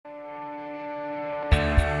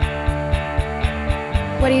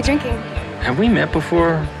What are you drinking? Have we met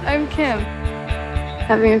before? I'm Kim.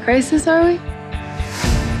 Having a crisis, are we?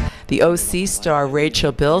 The OC star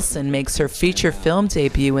Rachel Bilson makes her feature film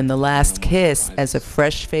debut in The Last Kiss as a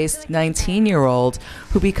fresh-faced 19-year-old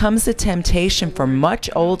who becomes a temptation for much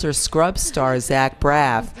older Scrub star Zach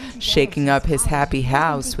Braff, shaking up his happy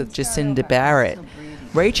house with Jacinda Barrett.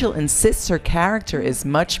 Rachel insists her character is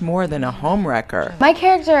much more than a homewrecker. My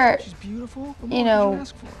character, you know,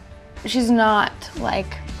 she's not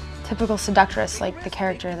like typical seductress, like the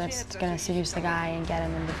character that's gonna seduce the guy and get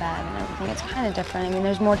him into bed and everything. It's kind of different. I mean,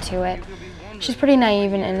 there's more to it. She's pretty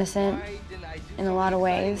naive and innocent in a lot of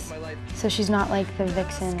ways. So she's not like the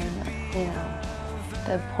vixen and, you know,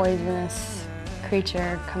 the poisonous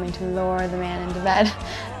creature coming to lure the man into bed.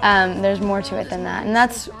 There's more to it than that. And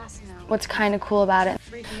that's what's kind of cool about it.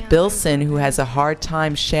 Bilson, who has a hard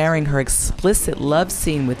time sharing her explicit love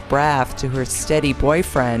scene with Braff to her steady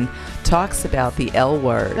boyfriend, talks about the L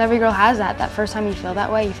word. Every girl has that. That first time you feel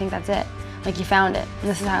that way, you think that's it. Like you found it, and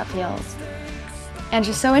this is how it feels. And it's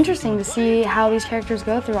just so interesting to see how these characters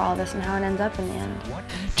go through all this and how it ends up in the end.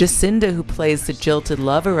 Jacinda, who plays the jilted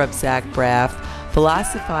lover of Zach Braff,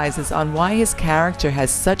 philosophizes on why his character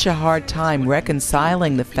has such a hard time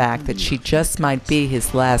reconciling the fact that she just might be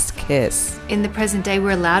his last kiss. In the present day,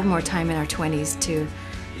 we're allowed more time in our 20s to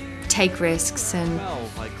take risks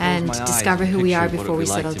and discover who we are before we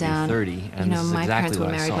settle down. You know, my parents were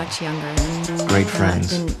married much younger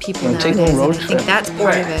than people nowadays, and I think that's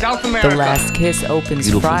part of it. The Last Kiss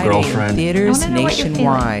opens Friday in theaters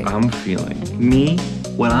nationwide. I'm feeling me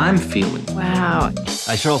what I'm feeling. Wow.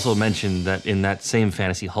 I should also mention that in that same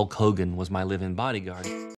fantasy, Hulk Hogan was my live-in bodyguard.